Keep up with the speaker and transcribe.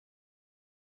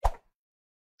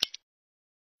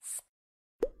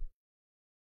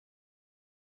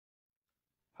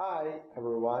Hi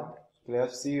everyone, glad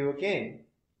to see you again.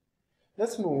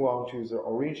 Let's move on to the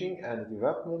origin and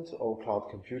development of cloud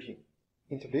computing.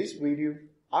 In today's video,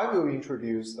 I will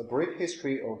introduce a brief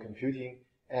history of computing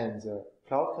and the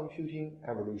cloud computing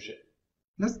evolution.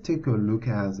 Let's take a look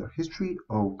at the history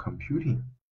of computing.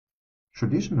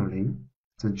 Traditionally,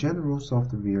 the general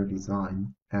software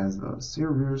design has a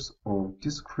series of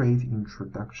discrete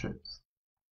instructions.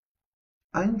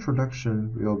 An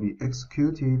instruction will be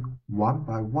executed one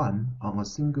by one on a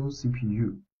single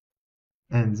CPU,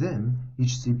 and then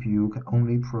each CPU can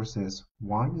only process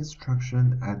one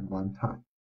instruction at one time.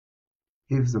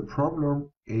 If the problem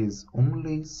is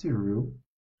only serial,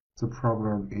 the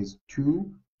problem is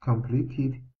too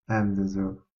complicated and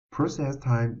the process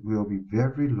time will be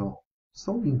very long.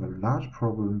 Solving a large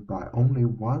problem by only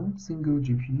one single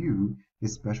GPU,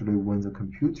 especially when the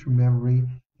computer memory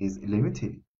is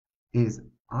limited, is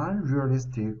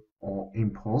unrealistic or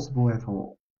impossible at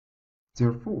all.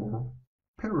 Therefore,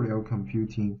 parallel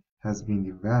computing has been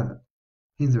developed.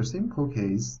 In the simple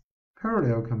case,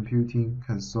 parallel computing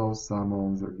can solve some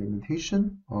of the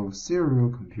limitations of serial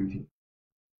computing.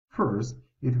 First,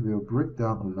 it will break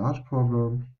down a large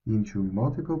problem into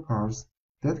multiple parts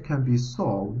that can be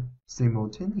solved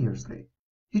simultaneously.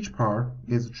 Each part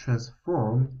is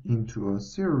transformed into a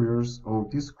series of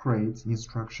discrete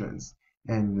instructions,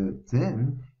 and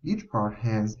then each part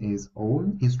hands its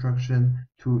own instruction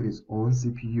to its own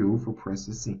CPU for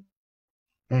processing.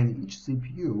 And each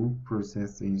CPU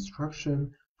processes the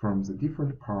instruction from the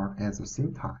different part at the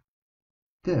same time.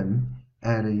 Then,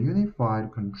 add a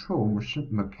unified control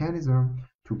mechanism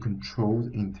to control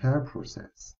the entire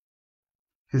process.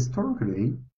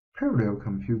 Historically, parallel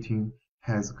computing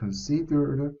has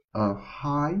considered a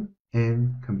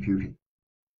high-end computing.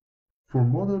 For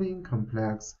modeling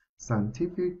complex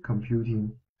scientific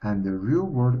computing and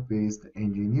real-world-based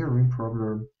engineering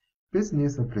problems,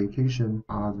 business applications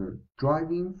are the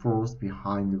driving force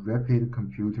behind rapid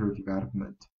computer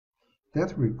development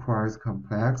that requires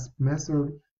complex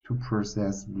methods to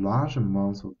process large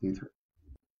amounts of data.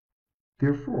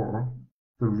 Therefore,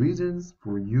 the reasons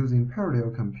for using parallel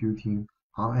computing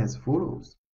are as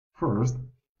follows. First,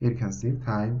 it can save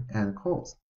time and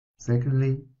cost.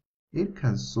 Secondly, it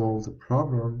can solve the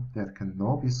problem that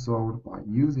cannot be solved by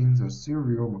using the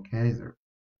serial mechanism.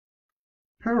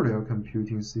 Parallel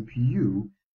computing CPU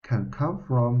can come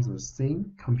from the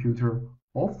same computer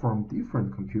or from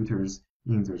different computers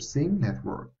in the same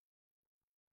network.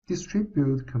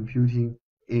 Distributed computing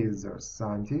is a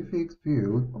scientific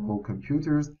field of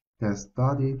computers that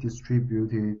study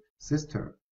distributed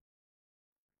systems,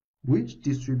 which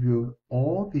distribute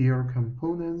all their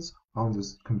components on the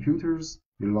computers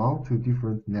belong to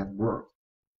different networks.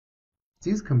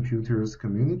 These computers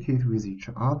communicate with each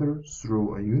other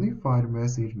through a unified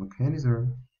message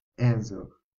mechanism, and the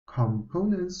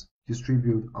components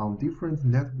distributed on different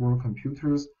network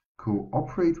computers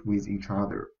cooperate with each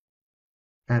other,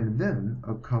 and then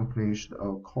accomplish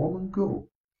a common goal.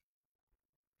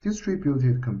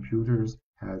 Distributed computers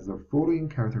have the following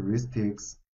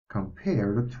characteristics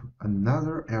compared to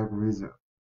another algorithm.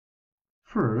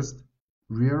 First,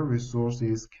 real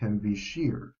resources can be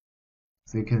shared.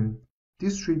 Second,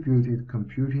 distributed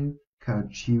computing can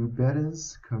achieve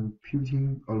balanced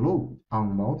computing load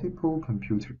on multiple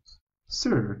computers.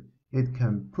 Third, it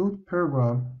can put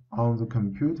program on the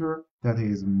computer that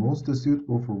is most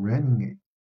suitable for running it.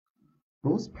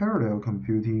 Both parallel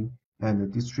computing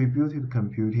and distributed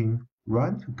computing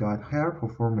run to get higher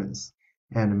performance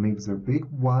and make the big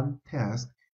one task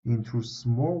into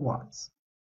small ones.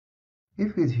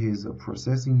 If it is a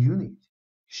processing unit,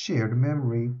 shared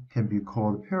memory can be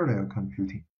called parallel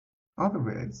computing.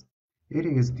 Otherwise, it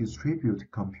is distributed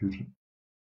computing.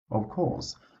 Of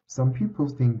course, some people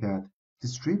think that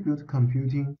distributed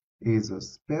computing is a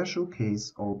special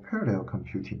case of parallel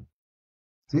computing.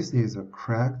 This is a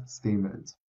correct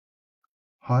statement.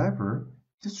 However,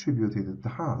 distributed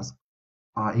tasks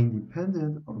are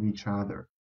independent of each other.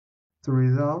 The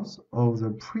results of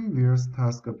the previous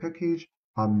task package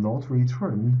are not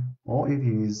returned, or it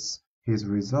is his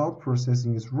result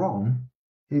processing is wrong.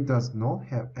 It does not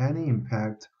have any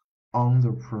impact on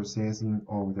the processing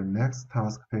of the next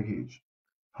task package.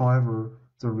 However,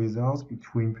 the results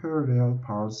between parallel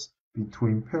parts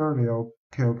between parallel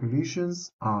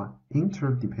calculations are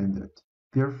interdependent.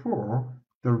 Therefore,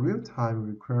 the real-time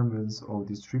requirements of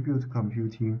distributed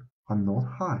computing are not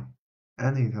high,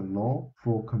 and it allows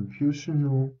for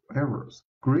computational errors.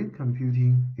 Grid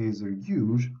computing is the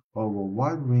use of a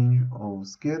wide range of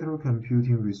scattered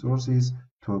computing resources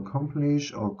to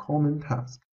accomplish a common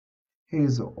task. It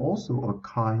is also a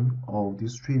kind of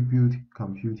distributed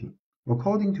computing.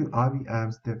 According to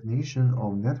IBM's definition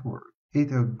of network,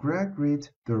 it aggregates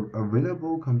the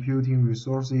available computing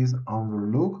resources on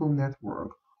the local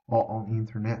network or on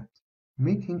Internet,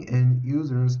 making end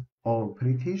users or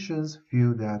applications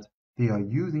feel that they are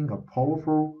using a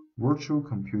powerful virtual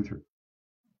computer.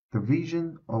 The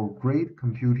vision of great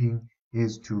computing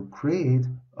is to create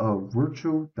a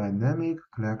virtual dynamic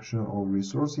collection of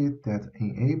resources that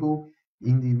enable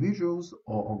individuals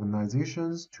or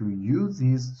organizations to use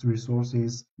these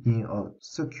resources in a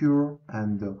secure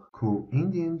and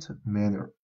coordinated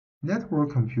manner.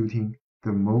 Network computing,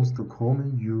 the most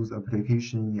common used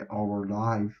application in our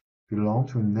life, belong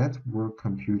to network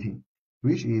computing,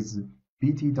 which is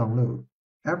BT download.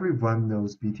 Everyone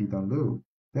knows BT download.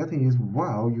 That is,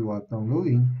 while you are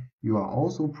downloading, you are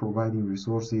also providing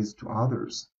resources to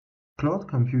others. Cloud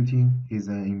computing is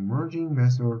an emerging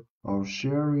method of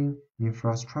sharing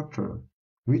infrastructure,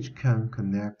 which can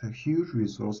connect huge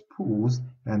resource pools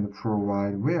and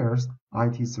provide various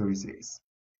IT services.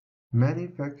 Many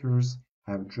factors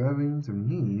have driven the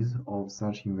needs of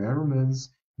such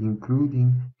environments,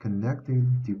 including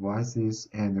connected devices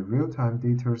and real-time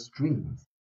data streams.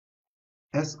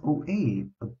 SOA,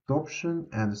 adoption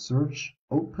and search,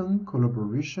 open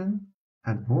collaboration,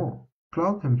 and more.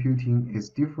 Cloud computing is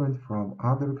different from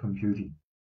other computing.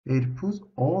 It puts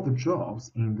all the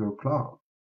jobs in the cloud,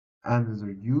 and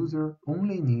the user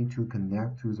only needs to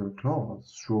connect to the cloud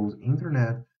through the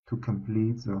internet to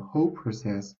complete the whole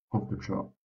process of the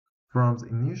job. From the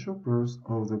initial birth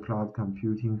of the cloud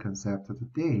computing concept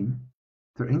today,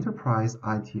 the enterprise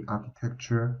IT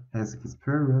architecture has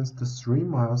experienced three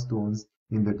milestones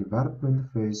in the development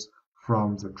phase,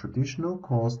 from the traditional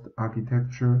cost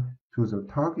architecture to the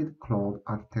target cloud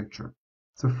architecture.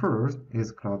 The first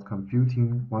is cloud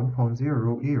computing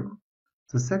 1.0 era.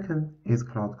 The second is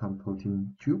cloud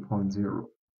computing 2.0,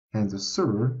 and the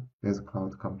third is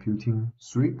cloud computing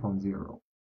 3.0.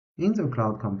 In the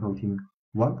cloud computing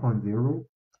 1.0,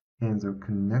 and the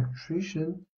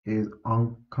concentration is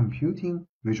on computing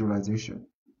visualization,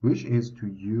 which is to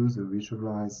use a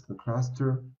visualized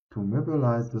cluster to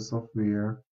mobilize the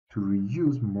software to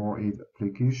reuse more its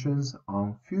applications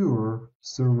on fewer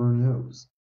server nodes,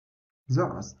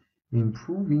 thus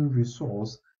improving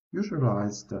resource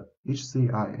utilized.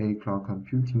 HCIA cloud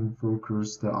computing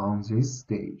focused on this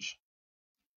stage,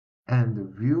 and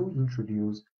will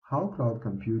introduce how cloud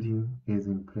computing is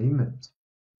implemented,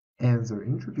 and the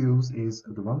introduce its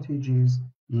advantages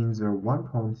in the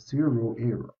 1.0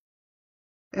 era.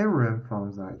 Aaron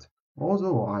found that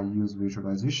although I use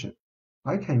visualization,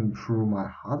 I can improve my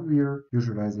hardware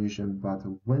utilization, but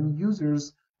when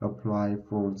users apply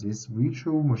for this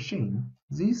virtual machine,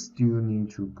 they still need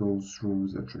to go through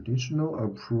the traditional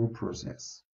approval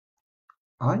process.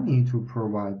 I need to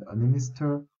provide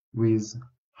administrator with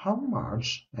how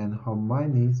much and how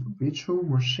many virtual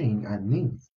machine I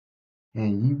need,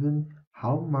 and even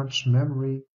how much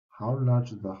memory, how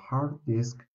large the hard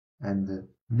disk, and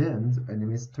then the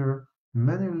administrator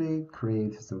manually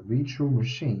creates the virtual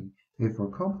machine. If a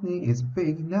company is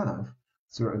big enough,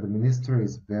 the administrator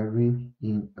is very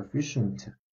inefficient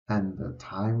and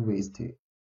time wasted.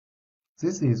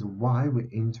 This is why we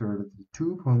entered the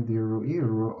 2.0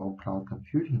 era of cloud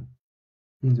computing.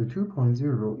 In the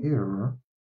 2.0 era,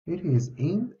 it is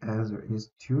aimed at the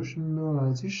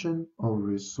institutionalization of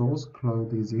resource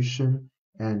cloudization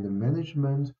and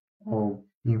management of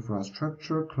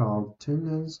infrastructure cloud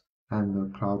tenants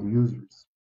and cloud users.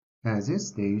 At this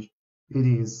stage, it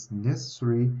is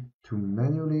necessary to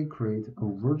manually create a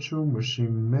virtual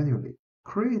machine manually,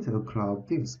 create a cloud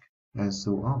disk, and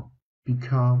so on,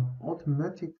 become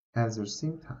automatic at the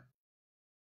same time.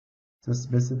 The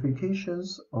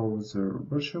specifications of the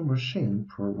virtual machine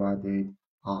provided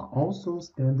are also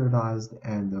standardized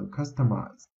and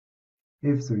customized.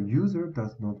 If the user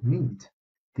does not meet,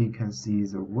 they can see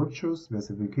the virtual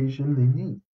specification they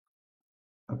need,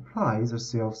 apply the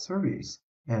self-service,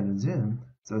 and then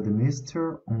the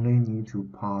administrator only needs to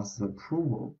pass the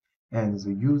approval, and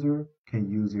the user can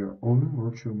use their own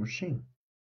virtual machine.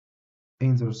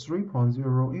 In the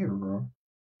 3.0 era,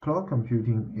 cloud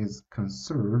computing is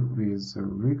concerned with the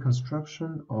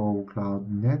reconstruction of cloud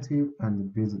native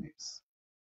and business.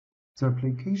 The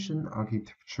application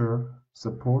architecture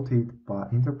supported by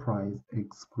enterprise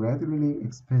is gradually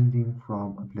expanding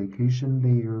from application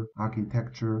layer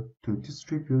architecture to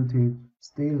distributed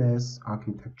stateless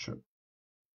architecture,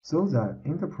 so that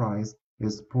enterprise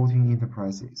is supporting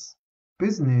enterprises.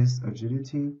 Business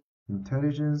agility,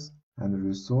 intelligence, and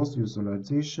resource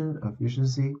utilization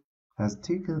efficiency has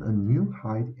taken a new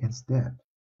height and step.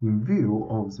 In view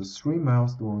of the three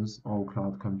milestones of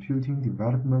cloud computing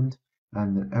development,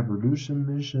 and the evolution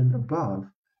mentioned above,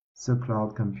 the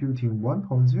cloud computing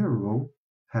 1.0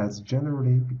 has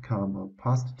generally become a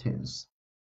past tense,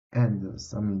 and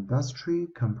some industry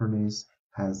companies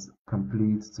has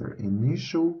completed the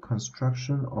initial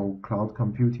construction of cloud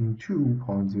computing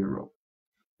 2.0,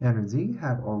 and they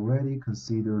have already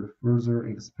considered further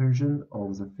expansion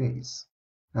of the phase,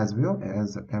 as well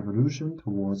as the evolution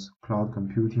towards cloud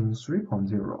computing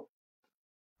 3.0.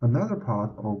 Another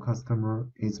part of customer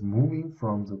is moving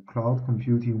from the cloud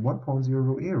computing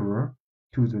 1.0 era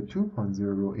to the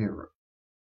 2.0 era,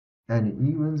 and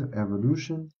even the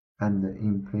evolution and the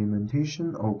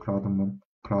implementation of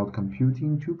cloud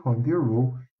computing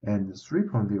 2.0 and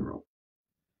 3.0.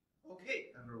 Okay,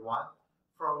 everyone.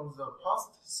 From the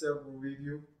past several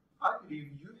videos, I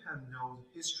believe you have known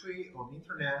the history of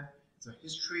Internet, the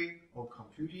history of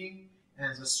computing,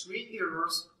 and the three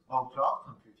eras of cloud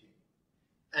computing.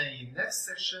 And in next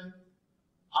section,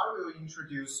 I will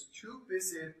introduce two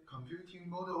basic computing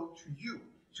models to you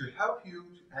to help you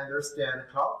to understand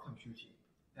cloud computing.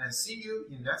 And see you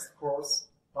in next course.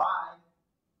 Bye!